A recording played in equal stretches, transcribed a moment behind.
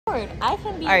I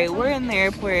can be. Alright, we're in the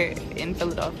airport in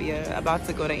Philadelphia, about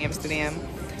to go to Amsterdam.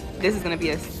 This is gonna be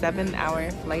a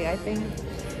 7-hour flight, I think.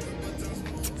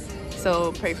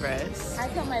 So pray for us. I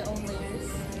got my own layers.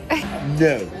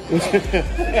 No.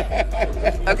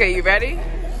 Okay, you ready?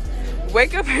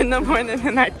 Wake up in the morning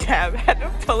and our tab had to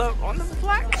pull up on the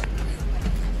block.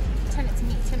 Turn it to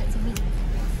me, turn it to me.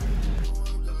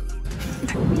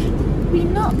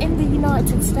 We're not in the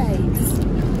United States.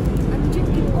 I'm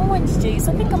drinking orange juice.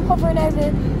 I think I'm hovering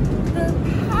over the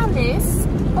Palace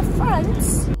of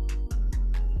France.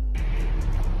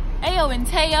 Ayo and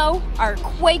Teo are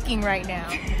quaking right now.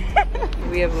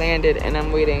 We have landed and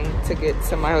I'm waiting to get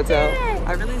to my hotel. Yay!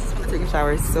 I really just want to take a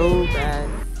shower so bad.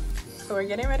 So we're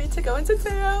getting ready to go into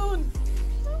town.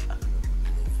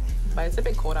 But it's a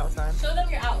bit cold outside. Show them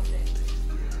your outfit.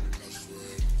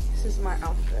 This is my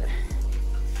outfit.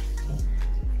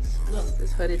 Look,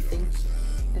 this hooded thing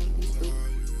and these boots.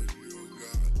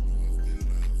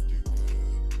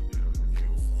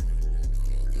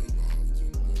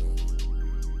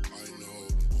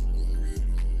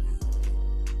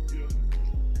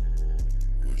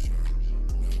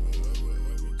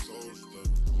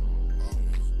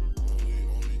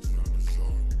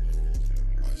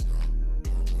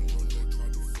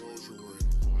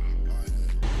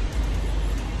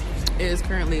 It is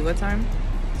currently what time?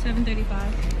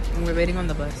 7:35. And we're waiting on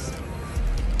the bus.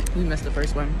 We missed the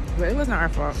first one, but it wasn't our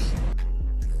fault.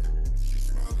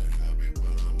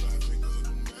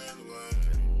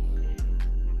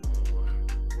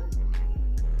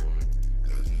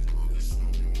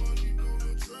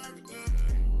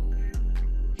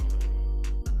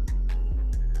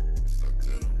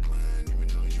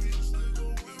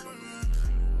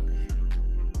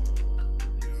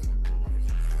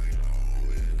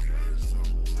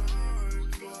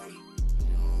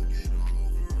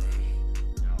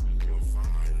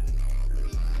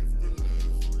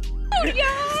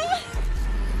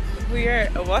 We are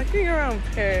walking around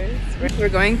Paris. We're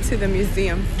going to the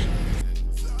museum.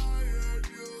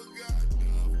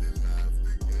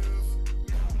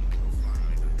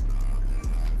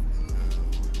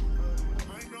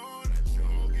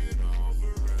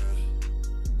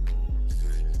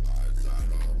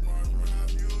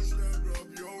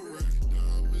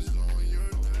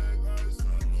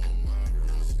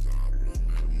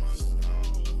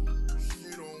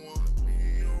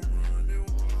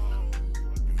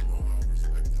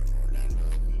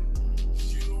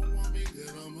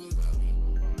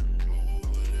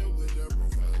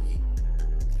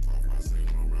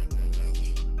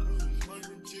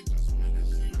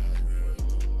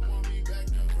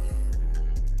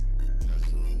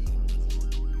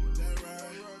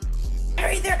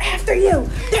 Hurry, they're after you!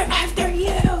 They're after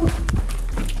you!